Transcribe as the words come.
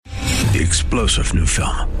The explosive new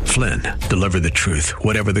film, Flynn, deliver the truth,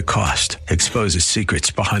 whatever the cost, exposes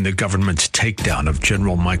secrets behind the government's takedown of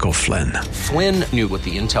General Michael Flynn. Flynn knew what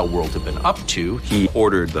the intel world had been up to. He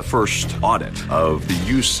ordered the first audit of the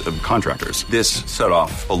use of contractors. This set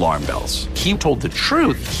off alarm bells. He told the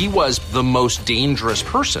truth. He was the most dangerous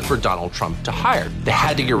person for Donald Trump to hire. They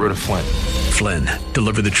had to get rid of Flynn. Flynn,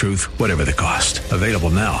 deliver the truth, whatever the cost. Available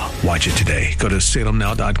now. Watch it today. Go to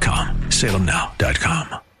salemnow.com.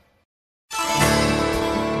 salemnow.com.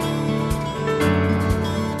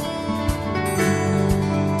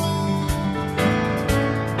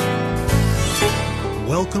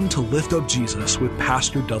 Welcome to Lift Up Jesus with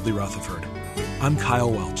Pastor Dudley Rutherford. I'm Kyle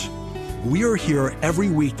Welch. We are here every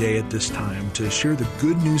weekday at this time to share the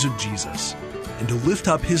good news of Jesus and to lift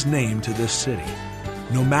up his name to this city.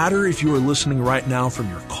 No matter if you are listening right now from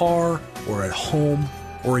your car or at home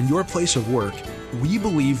or in your place of work, we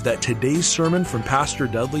believe that today's sermon from Pastor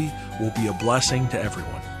Dudley will be a blessing to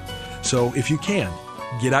everyone. So if you can,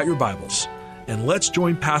 get out your Bibles and let's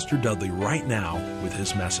join Pastor Dudley right now with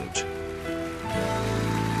his message.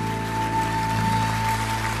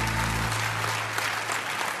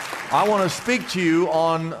 I want to speak to you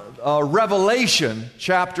on Revelation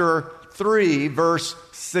chapter 3, verse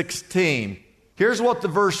 16. Here's what the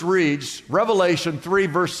verse reads, Revelation 3,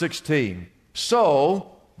 verse 16. So,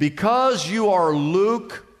 because you are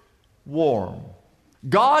lukewarm,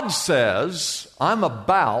 God says, I'm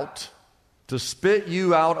about to spit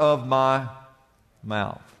you out of my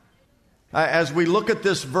mouth. As we look at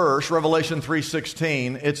this verse, Revelation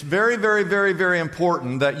 3:16, it's very, very, very, very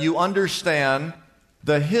important that you understand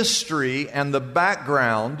the history and the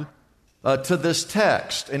background to this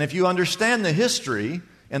text. And if you understand the history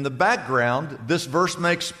and the background, this verse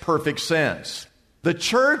makes perfect sense. The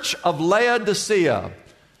church of Laodicea,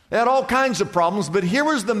 they had all kinds of problems, but here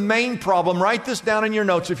was the main problem. Write this down in your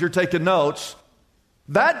notes if you're taking notes.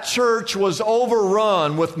 That church was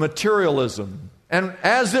overrun with materialism. And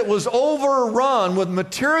as it was overrun with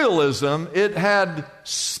materialism, it had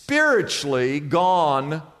spiritually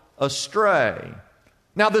gone astray.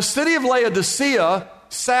 Now, the city of Laodicea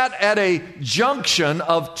sat at a junction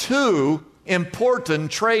of two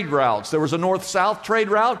important trade routes. There was a north-south trade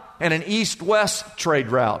route and an east-west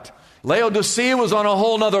trade route. Laodicea was on a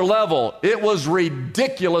whole nother level. It was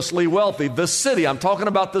ridiculously wealthy. The city, I'm talking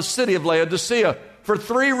about the city of Laodicea, for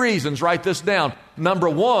three reasons. Write this down. Number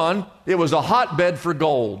one, it was a hotbed for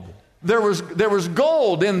gold. There was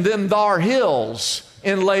gold in them thar hills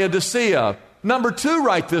in Laodicea. Number two,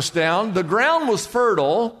 write this down. The ground was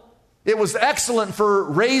fertile. It was excellent for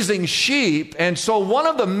raising sheep. And so one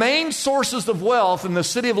of the main sources of wealth in the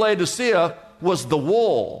city of Laodicea was the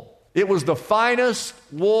wool. It was the finest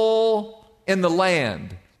wool in the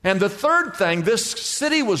land. And the third thing this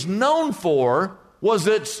city was known for was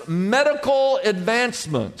its medical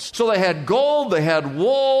advancements. So they had gold, they had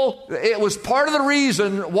wool. It was part of the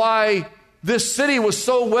reason why this city was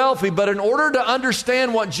so wealthy, but in order to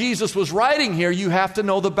understand what Jesus was writing here, you have to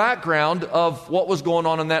know the background of what was going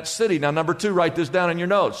on in that city. Now, number two, write this down in your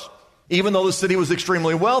notes. Even though the city was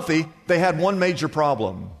extremely wealthy, they had one major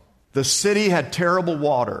problem. The city had terrible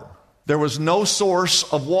water. There was no source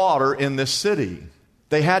of water in this city.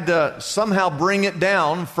 They had to somehow bring it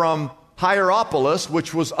down from Hierapolis,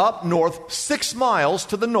 which was up north, 6 miles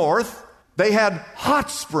to the north. They had hot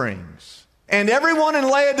springs. And everyone in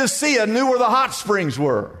Laodicea knew where the hot springs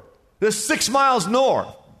were. This 6 miles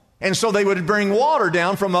north. And so they would bring water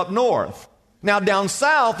down from up north. Now down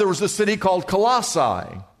south, there was a city called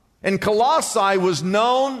Colossae. And Colossae was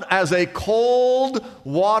known as a cold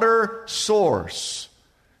water source.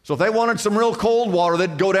 So if they wanted some real cold water,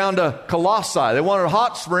 they'd go down to Colossae. They wanted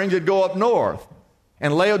hot springs, they'd go up north.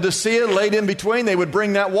 And Laodicea, laid in between, they would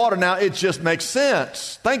bring that water. Now it just makes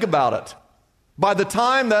sense. Think about it. By the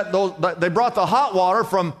time that they brought the hot water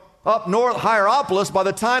from up north, Hierapolis, by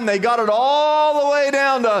the time they got it all the way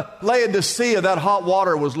down to Laodicea, that hot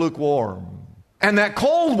water was lukewarm. And that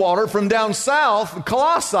cold water from down south,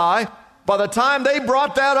 Colossae, by the time they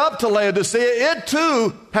brought that up to Laodicea, it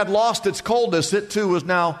too had lost its coldness. It too was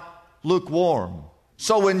now lukewarm.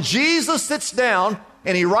 So when Jesus sits down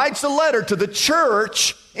and he writes a letter to the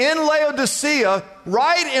church in Laodicea,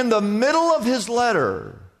 right in the middle of his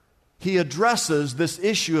letter, he addresses this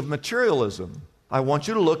issue of materialism. I want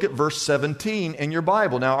you to look at verse 17 in your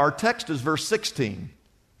Bible. Now, our text is verse 16.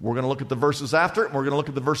 We're going to look at the verses after it, and we're going to look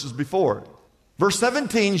at the verses before it. Verse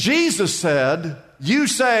 17, Jesus said, you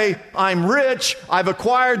say, I'm rich, I've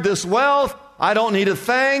acquired this wealth, I don't need a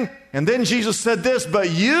thing. And then Jesus said this, but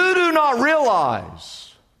you do not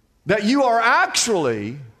realize that you are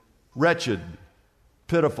actually wretched,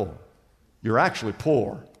 pitiful. You're actually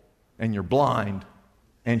poor. and you're blind,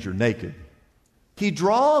 and you're naked. He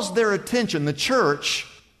draws their attention, the church,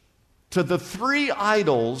 to the three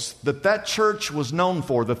idols that church was known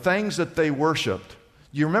for, the things that they worshiped.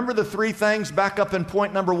 You remember the three things back up in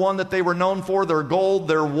point number 1 that they were known for? Their gold,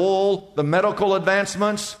 their wool, the medical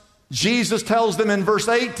advancements. Jesus tells them in verse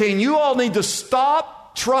 18, you all need to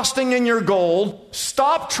stop trusting in your gold,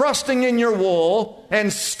 stop trusting in your wool,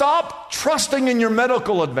 and stop trusting in your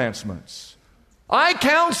medical advancements. I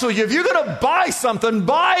counsel you, if you're going to buy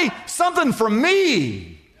something from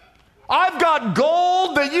me. I've got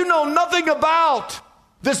gold that you know nothing about,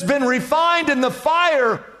 that's been refined in the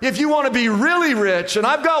fire if you want to be really rich. And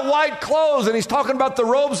I've got white clothes, and he's talking about the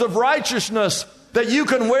robes of righteousness that you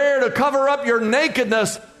can wear to cover up your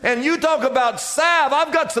nakedness. And you talk about salve.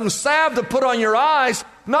 I've got some salve to put on your eyes,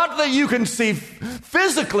 not that you can see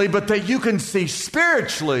physically, but that you can see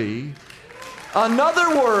spiritually. In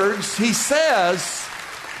other words, he says,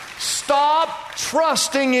 stop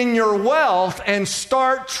trusting in your wealth and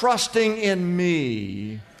start trusting in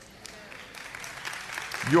me.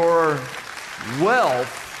 Your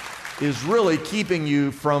wealth is really keeping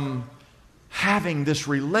you from having this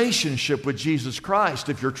relationship with Jesus Christ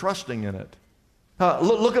if you're trusting in it.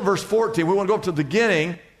 Look at verse 14. We want to go up to the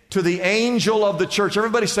beginning, to the angel of the church.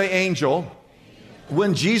 Everybody say angel.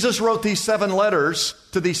 When Jesus wrote these 7 letters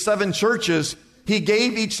to these 7 churches, he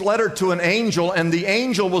gave each letter to an angel, and the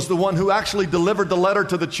angel was the one who actually delivered the letter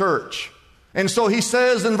to the church. And so he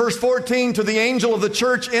says in verse 14, to the angel of the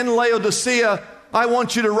church in Laodicea, I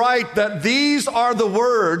want you to write that these are the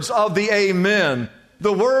words of the Amen,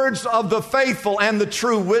 the words of the faithful and the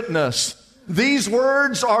true witness. These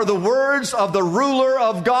words are the words of the ruler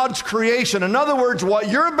of God's creation. In other words, what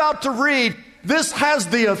you're about to read, this has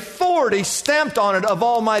the authority stamped on it of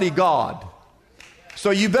Almighty God.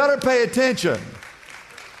 So you better pay attention.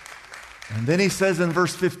 And then he says in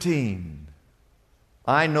verse 15,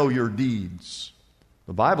 I know your deeds.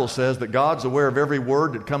 The Bible says that God's aware of every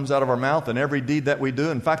word that comes out of our mouth and every deed that we do.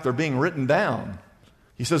 In fact, they're being written down.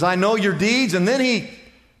 He says, I know your deeds. And then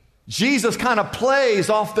Jesus kind of plays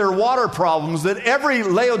off their water problems that every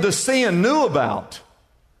Laodicean knew about.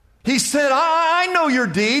 He said, I know your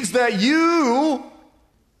deeds, that you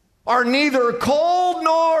are neither cold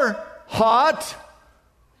nor hot.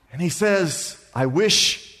 And he says, I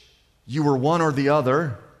wish you were one or the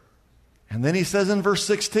other. And then he says in verse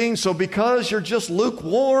 16, so because you're just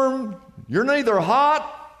lukewarm, you're neither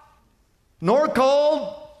hot nor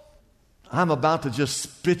cold, I'm about to just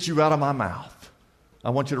spit you out of my mouth.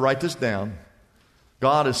 I want you to write this down.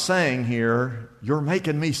 God is saying here, you're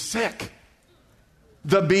making me sick.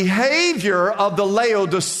 The behavior of the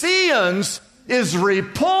Laodiceans is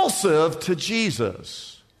repulsive to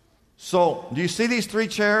Jesus. So, do you see these 3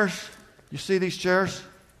 chairs? You see these chairs?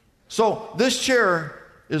 So, this chair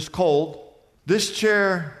is cold. This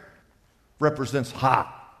chair represents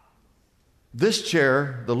hot. This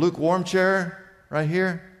chair, the lukewarm chair right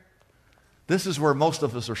here, this is where most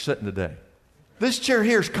of us are sitting today. This chair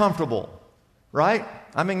here is comfortable, right?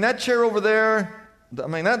 I mean, that chair over there,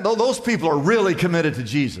 those people are really committed to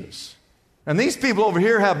Jesus. And these people over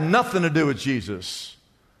here have nothing to do with Jesus.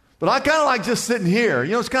 But I kind of like just sitting here.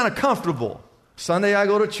 You know, it's kind of comfortable. Sunday I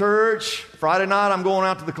go to church. Friday night I'm going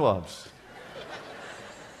out to the clubs.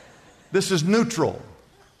 This is neutral.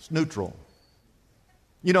 It's neutral.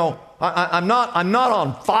 You know, I'm not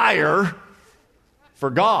on fire for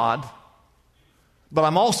God, but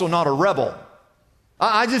I'm also not a rebel.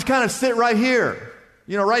 I just kind of sit right here.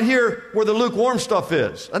 You know, right here where the lukewarm stuff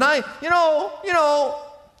is. And I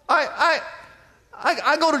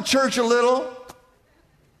go to church a little.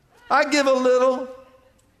 I give a little.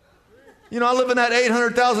 You know, I live in that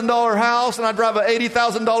 $800,000 house and I drive an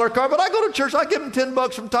 $80,000 car, but I go to church. I give them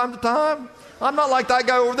 $10 from time to time. I'm not like that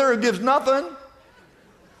guy over there who gives nothing.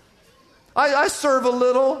 I serve a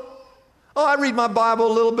little. Oh, I read my Bible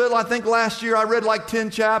a little bit. I think last year I read like 10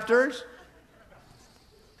 chapters.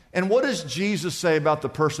 And what does Jesus say about the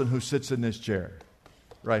person who sits in this chair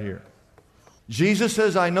right here? Jesus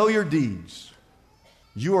says, I know your deeds.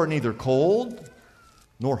 You are neither cold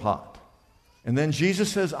nor hot. And then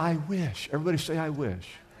Jesus says, I wish. Everybody say, I wish.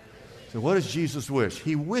 So what does Jesus wish?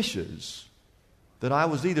 He wishes that I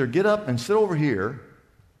was either get up and sit over here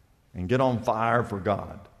and get on fire for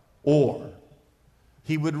God, or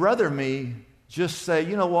he would rather me just say,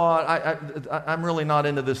 you know what, I'm really not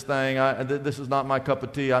into this thing. This is not my cup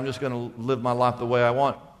of tea. I'm just going to live my life the way I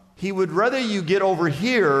want. He would rather you get over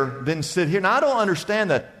here than sit here. Now, I don't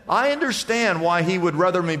understand that. I understand why he would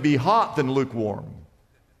rather me be hot than lukewarm.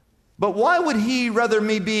 But why would he rather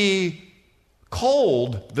me be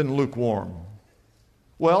cold than lukewarm?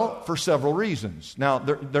 Well, for several reasons. Now,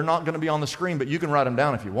 they're not going to be on the screen, but you can write them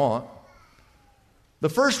down if you want. The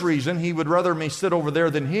first reason he would rather me sit over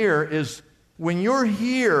there than here is when you're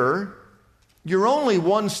here, you're only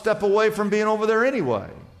one step away from being over there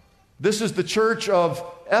anyway. This is the church of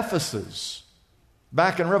Ephesus,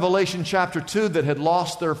 back in Revelation chapter 2, that had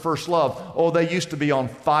lost their first love. Oh, they used to be on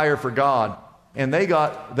fire for God. And they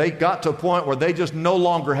got to a point where they just no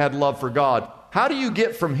longer had love for God. How do you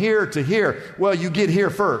get from here to here? Well, you get here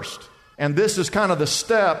first. And this is kind of the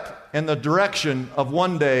step in the direction of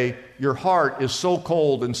one day your heart is so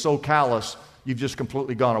cold and so callous, you've just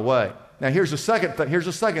completely gone away. Now, here's the second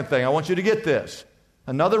thing. I want you to get this.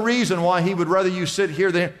 Another reason why he would rather you sit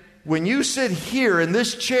here than when you sit here in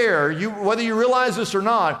this chair, whether you realize this or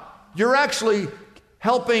not, you're actually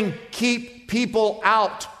helping keep people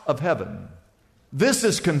out of heaven. This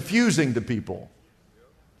is confusing to people.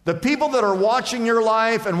 The people that are watching your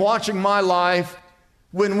life and watching my life,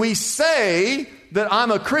 when we say that I'm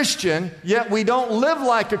a Christian, yet we don't live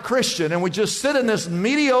like a Christian, and we just sit in this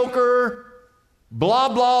mediocre, blah,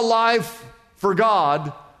 blah life for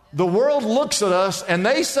God, the world looks at us and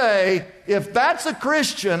they say, if that's a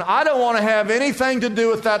Christian, I don't want to have anything to do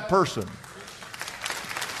with that person.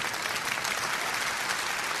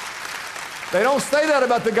 They don't say that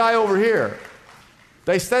about the guy over here.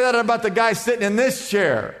 They say that about the guy sitting in this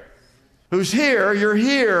chair, who's here, you're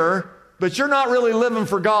here, but you're not really living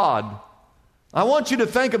for God. I want you to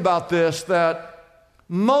think about this, that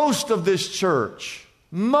most of this church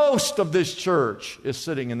is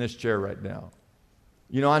sitting in this chair right now.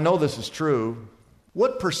 You know, I know this is true.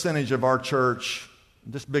 What percentage of our church,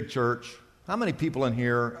 this big church, how many people in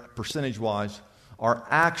here, percentage-wise, are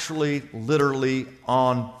actually literally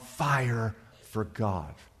on fire for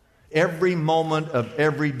God? Every moment of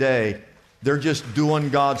every day, they're just doing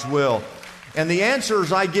God's will. And the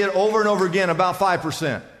answers I get over and over again, about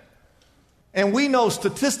 5%. And we know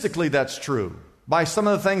statistically that's true by some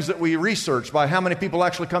of the things that we research, by how many people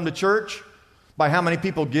actually come to church, by how many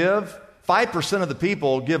people give. 5% of the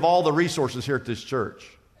people give all the resources here at this church.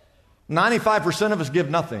 95% of us give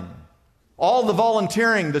nothing. All the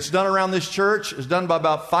volunteering that's done around this church is done by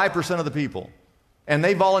about 5% of the people. And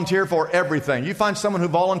they volunteer for everything. You find someone who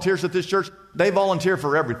volunteers at this church, they volunteer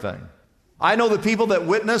for everything. I know the people that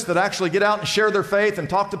witness, that actually get out and share their faith and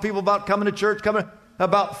talk to people about coming to church,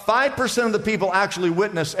 about 5% of the people actually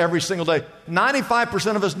witness every single day.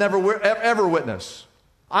 95% of us never ever witness.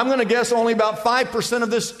 I'm going to guess only about 5% of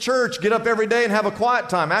this church get up every day and have a quiet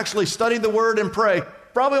time, actually study the Word and pray.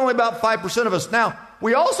 Probably only about 5% of us. Now,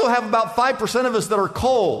 we also have about 5% of us that are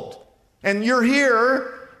cold. And you're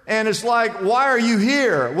here, and it's like, why are you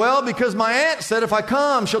here? Well, because my aunt said if I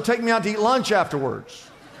come, she'll take me out to eat lunch afterwards.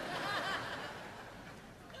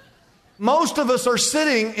 Most of us are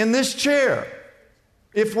sitting in this chair,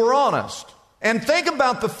 if we're honest. And think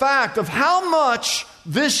about the fact of how much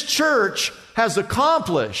this church has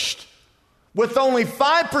accomplished with only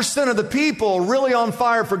 5% of the people really on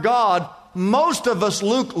fire for God, most of us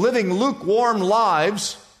living lukewarm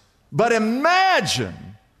lives. But imagine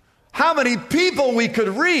how many people we could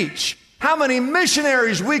reach, how many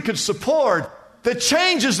missionaries we could support, the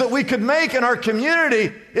changes that we could make in our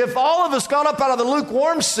community if all of us got up out of the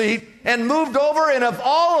lukewarm seat and moved over, and if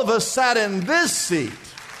all of us sat in this seat.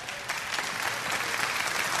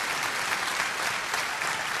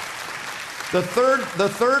 The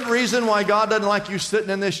third reason why God doesn't like you sitting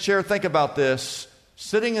in this chair, think about this.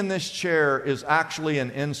 Sitting in this chair is actually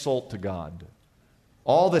an insult to God.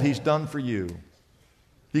 All that He's done for you.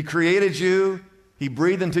 He created you. He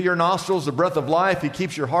breathed into your nostrils the breath of life. He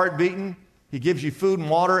keeps your heart beating. He gives you food and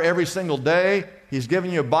water every single day. He's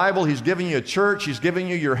given you a Bible. He's given you a church. He's given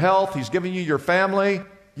you your health. He's given you your family.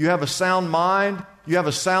 You have a sound mind. You have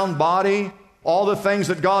a sound body. All the things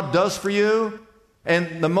that God does for you.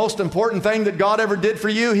 And the most important thing that God ever did for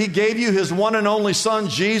you, He gave you His one and only Son,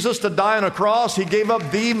 Jesus, to die on a cross. He gave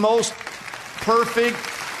up the most perfect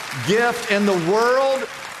gift in the world.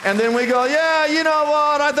 And then we go, yeah, you know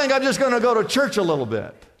what? I think I'm just going to go to church a little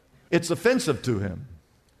bit. It's offensive to Him.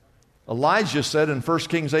 Elijah said in 1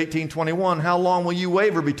 Kings 18:21, how long will you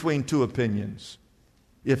waver between two opinions?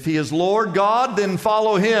 If He is Lord God, then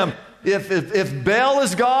follow Him. If Baal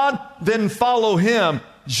is God, then follow him.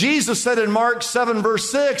 Jesus said in Mark 7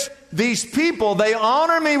 verse 6, these people, they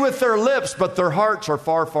honor me with their lips, but their hearts are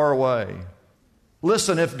far, far away.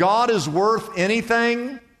 Listen, if God is worth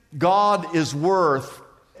anything, God is worth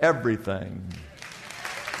everything.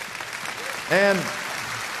 And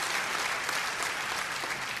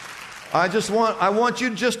I want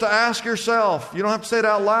you just to ask yourself, you don't have to say it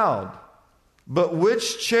out loud, but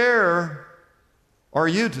which chair are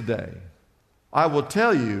you today? I will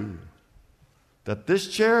tell you that this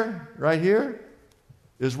chair right here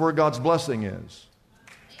is where God's blessing is.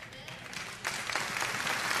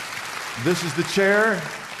 This is the chair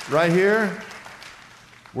right here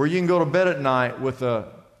where you can go to bed at night with a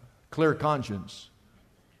clear conscience.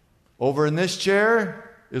 Over in this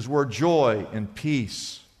chair is where joy and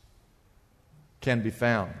peace can be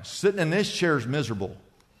found. Sitting in this chair is miserable.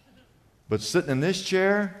 But sitting in this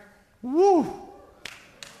chair, woo,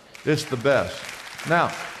 it's the best.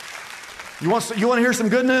 Now, you want to hear some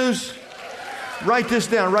good news? Write this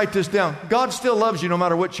down, write this down. God still loves you no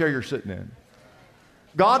matter what chair you're sitting in.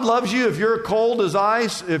 God loves you if you're cold as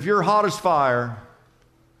ice, if you're hot as fire,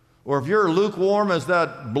 or if you're lukewarm as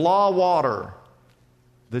that blah water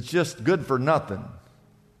that's just good for nothing.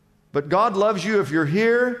 But God loves you if you're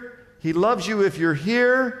here. He loves you if you're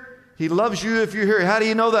here. He loves you if you're here. How do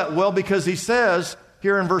you know that? Well, because he says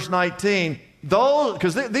here in verse 19,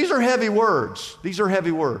 because these are heavy words. These are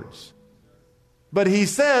heavy words. But he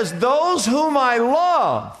says, those whom I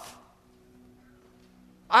love,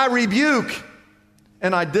 I rebuke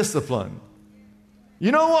and I discipline.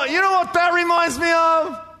 You know what? You know what that reminds me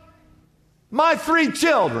of? My 3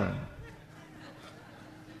 children.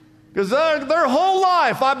 Because their whole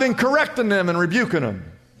life I've been correcting them and rebuking them.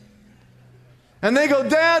 And they go,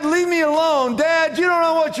 Dad, leave me alone. Dad, you don't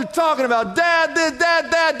know what you're talking about. Dad, this,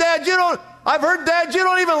 Dad, you don't. I've heard, Dad, you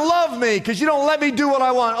don't even love me because you don't let me do what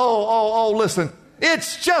I want. Oh, listen.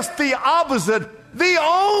 It's just the opposite. The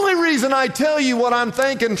only reason I tell you what I'm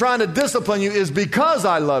thinking, trying to discipline you, is because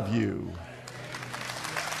I love you.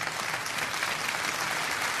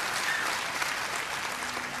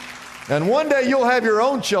 And one day you'll have your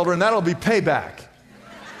own children. That'll be payback.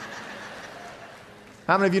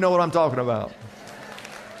 How many of you know what I'm talking about?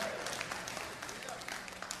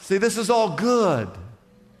 See, this is all good.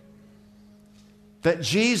 That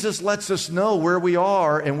Jesus lets us know where we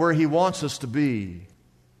are and where he wants us to be.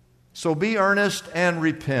 So be earnest and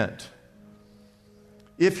repent.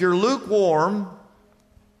 If you're lukewarm,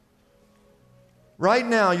 right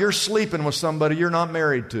now you're sleeping with somebody you're not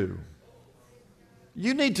married to.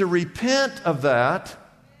 You need to repent of that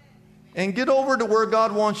and get over to where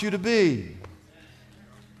God wants you to be.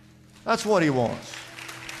 That's what he wants.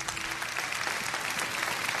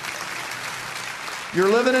 You're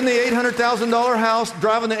living in the $800,000 house,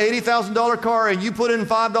 driving the $80,000 car, and you put in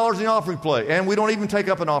 $5 in the offering plate. And we don't even take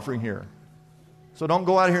up an offering here. So don't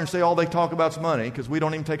go out here and say all they talk about is money, because we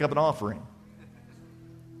don't even take up an offering.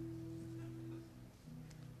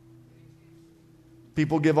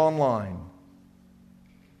 People give online.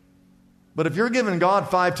 But if you're giving God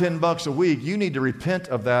 $5, $10 a week, you need to repent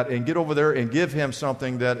of that and get over there and give him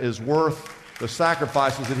something that is worth the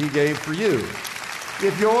sacrifices that he gave for you.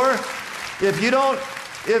 If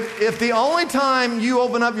the only time you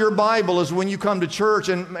open up your Bible is when you come to church,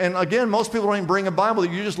 and again, most people don't even bring a Bible,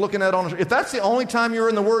 you're just looking at it if that's the only time you're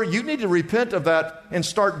in the Word, you need to repent of that and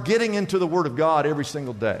start getting into the Word of God every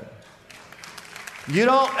single day. You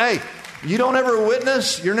don't ever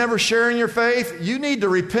witness, you're never sharing your faith, you need to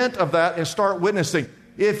repent of that and start witnessing.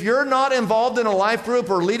 If you're not involved in a life group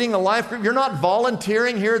or leading a life group, you're not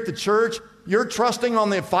volunteering here at the church, you're trusting on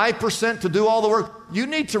the 5% to do all the work, you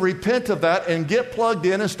need to repent of that and get plugged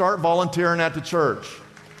in and start volunteering at the church.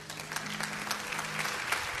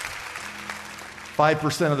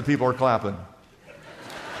 5% of the people are clapping.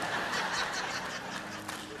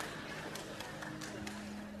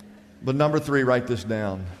 But number 3, write this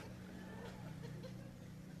down.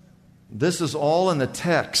 This is all in the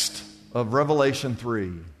text of Revelation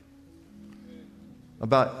 3.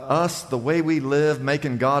 About us, the way we live,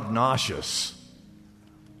 making God nauseous.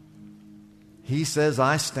 He says,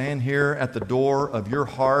 I stand here at the door of your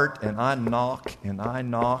heart and I knock and I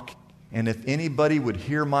knock. And if anybody would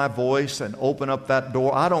hear my voice and open up that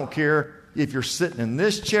door, I don't care if you're sitting in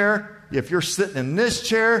this chair, if you're sitting in this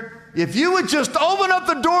chair, if you would just open up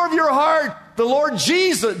the door of your heart, the Lord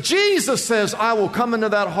Jesus says, I will come into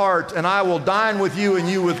that heart and I will dine with you and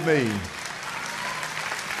you with me.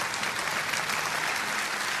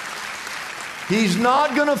 He's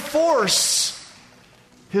not going to force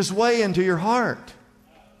his way into your heart.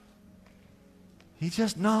 He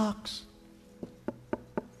just knocks.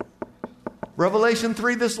 Revelation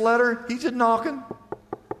 3, this letter, he's just knocking.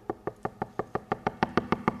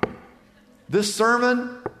 This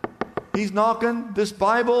sermon, he's knocking. This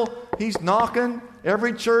Bible, he's knocking.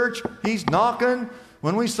 Every church, he's knocking.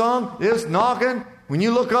 When we sung, it's knocking. When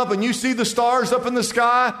you look up and you see the stars up in the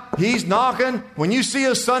sky, he's knocking. When you see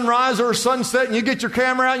a sunrise or a sunset and you get your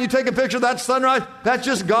camera out and you take a picture of that sunrise, that's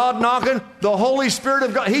just God knocking. The Holy Spirit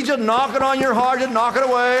of God, he's just knocking on your heart, just knocking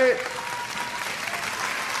away.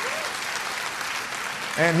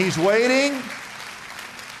 And He's waiting.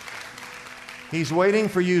 He's waiting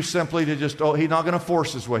for you simply to just, He's not going to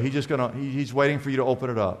force His way. He's waiting for you to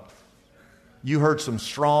open it up. You heard some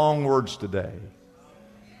strong words today.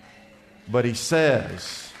 But He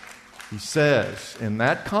says, in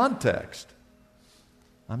that context,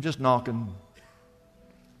 I'm just knocking.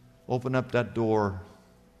 Open up that door.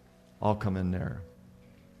 I'll come in there.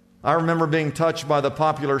 I remember being touched by the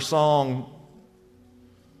popular song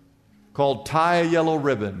called Tie a Yellow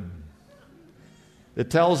Ribbon.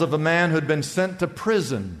 It tells of a man who'd been sent to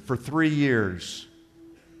prison for 3 years.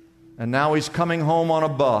 And now he's coming home on a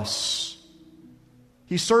bus.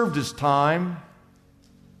 He served his time.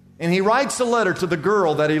 And he writes a letter to the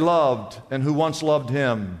girl that he loved and who once loved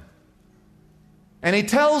him. And he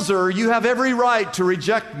tells her, you have every right to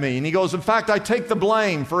reject me. And he goes, in fact, I take the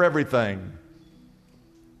blame for everything.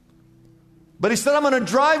 But he said, I'm going to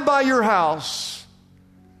drive by your house.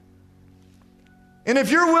 And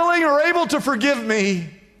if you're willing or able to forgive me,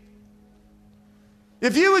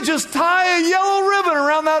 if you would just tie a yellow ribbon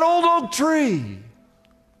around that old oak tree,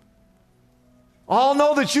 I'll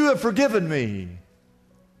know that you have forgiven me.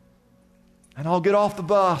 And I'll get off the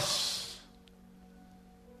bus.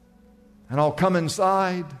 And I'll come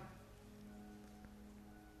inside.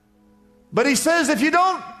 But he says, if you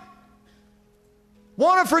don't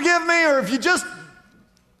want to forgive me, or if you just,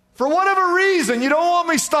 for whatever reason, you don't want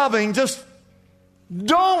me stopping, just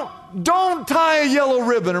don't tie a yellow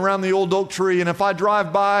ribbon around the old oak tree. And if I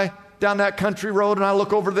drive by down that country road and I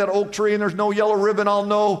look over that oak tree and there's no yellow ribbon, I'll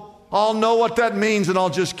know what that means, and I'll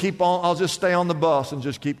just stay on the bus and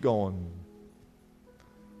just keep going.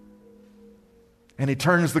 And he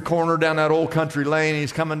turns the corner down that old country lane.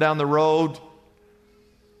 He's coming down the road.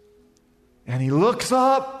 And he looks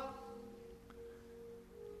up.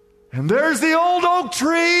 And there's the old oak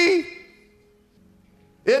tree.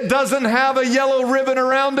 It doesn't have a yellow ribbon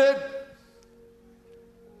around it.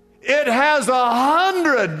 It has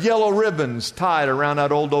 100 yellow ribbons tied around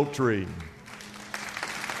that old oak tree.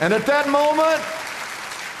 And at that moment,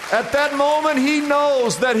 he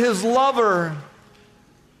knows that his lover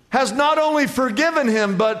has not only forgiven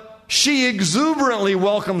him, but she exuberantly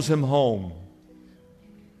welcomes him home.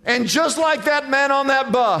 And just like that man on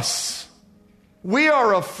that bus, we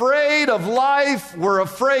are afraid of life. We're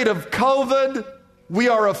afraid of COVID. We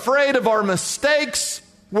are afraid of our mistakes.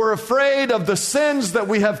 We're afraid of the sins that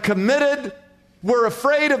we have committed. We're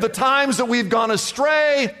afraid of the times that we've gone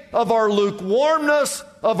astray, of our lukewarmness,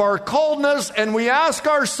 of our coldness, and we ask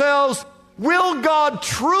ourselves, will God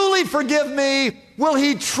truly forgive me? Will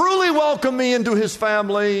He truly welcome me into His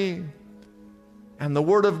family? And the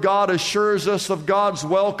Word of God assures us of God's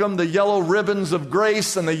welcome, the yellow ribbons of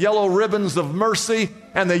grace and the yellow ribbons of mercy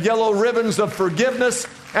and the yellow ribbons of forgiveness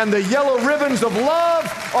and the yellow ribbons of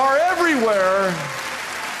love are everywhere.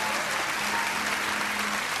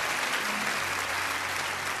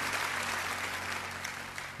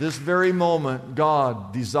 This very moment,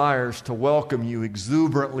 God desires to welcome you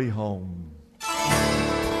exuberantly home.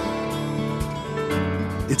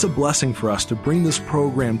 It's a blessing for us to bring this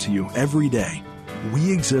program to you every day.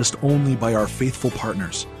 We exist only by our faithful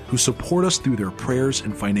partners who support us through their prayers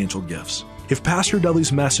and financial gifts. If Pastor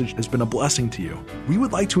Dudley's message has been a blessing to you, we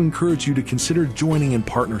would like to encourage you to consider joining in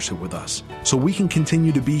partnership with us so we can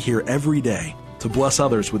continue to be here every day to bless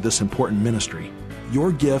others with this important ministry.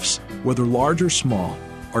 Your gifts, whether large or small,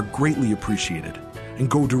 are greatly appreciated and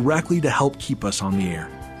go directly to help keep us on the air.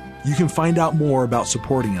 You can find out more about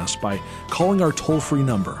supporting us by calling our toll-free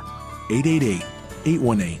number,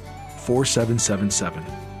 888-818-4777.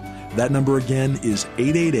 That number again is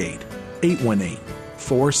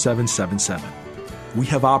 888-818-4777. We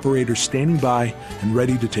have operators standing by and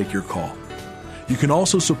ready to take your call. You can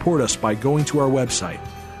also support us by going to our website,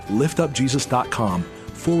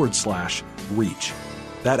 liftupjesus.com/reach.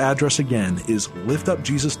 That address again is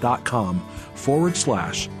liftupjesus.com/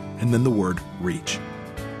 and then the word reach.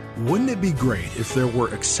 Wouldn't it be great if there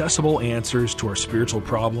were accessible answers to our spiritual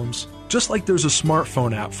problems? Just like there's a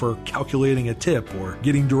smartphone app for calculating a tip or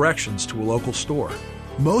getting directions to a local store.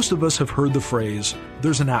 Most of us have heard the phrase,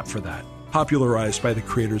 there's an app for that, popularized by the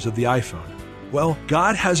creators of the iPhone. Well,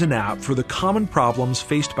 God has an app for the common problems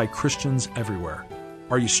faced by Christians everywhere.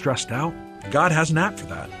 Are you stressed out? God has an app for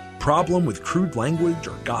that. Problem with crude language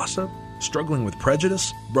or gossip? Struggling with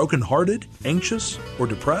prejudice? Brokenhearted? Anxious? Or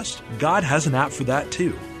depressed? God has an app for that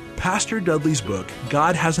too. Pastor Dudley's book,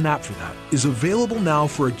 God Has an App for That, is available now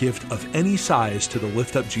for a gift of any size to the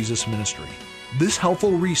Lift Up Jesus ministry. This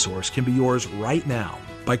helpful resource can be yours right now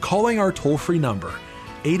by calling our toll-free number,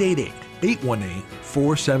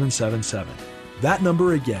 888-818-4777. That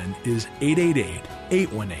number again is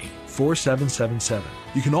 888-818-4777. 888-4777.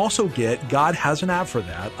 You can also get God Has an App for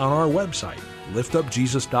That on our website,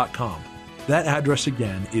 liftupjesus.com. That address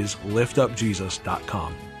again is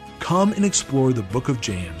liftupjesus.com. Come and explore the book of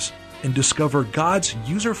James and discover God's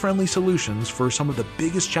user-friendly solutions for some of the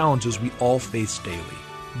biggest challenges we all face daily.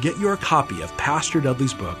 Get your copy of Pastor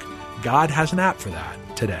Dudley's book, God Has an App for That,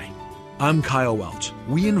 today. I'm Kyle Welch.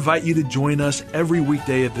 We invite you to join us every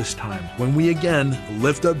weekday at this time when we again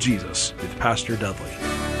lift up Jesus with Pastor Dudley.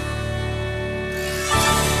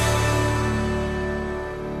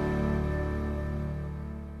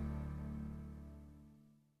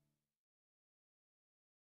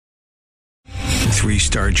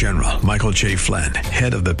 Three-star General Michael J. Flynn,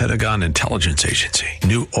 head of the Pentagon Intelligence Agency,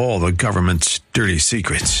 knew all the government's dirty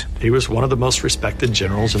secrets. He was one of the most respected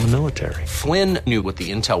generals in the military. Flynn knew what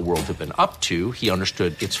the intel world had been up to. He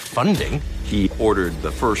understood its funding. He ordered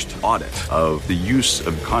the first audit of the use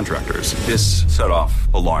of contractors. This set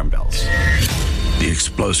off alarm bells. The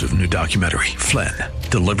explosive new documentary, Flynn,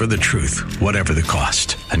 Deliver the Truth, Whatever the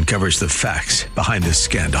Cost, uncovers the facts behind this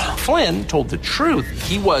scandal. Flynn told the truth.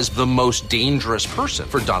 He was the most dangerous person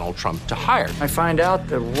for Donald Trump to hire. I find out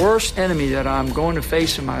the worst enemy that I'm going to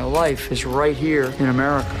face in my life is right here in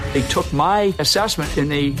America. They took my assessment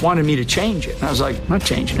and they wanted me to change it. And I was like, I'm not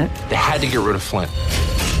changing it. They had to get rid of Flynn.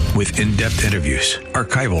 With in-depth interviews,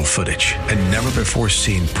 archival footage, and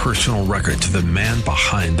never-before-seen personal records of the man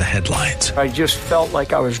behind the headlines. I just felt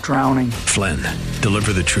like I was drowning. Flynn,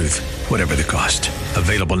 Deliver the Truth, Whatever the Cost.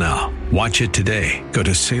 Available now. Watch it today. Go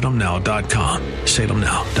to salemnow.com.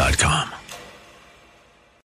 salemnow.com.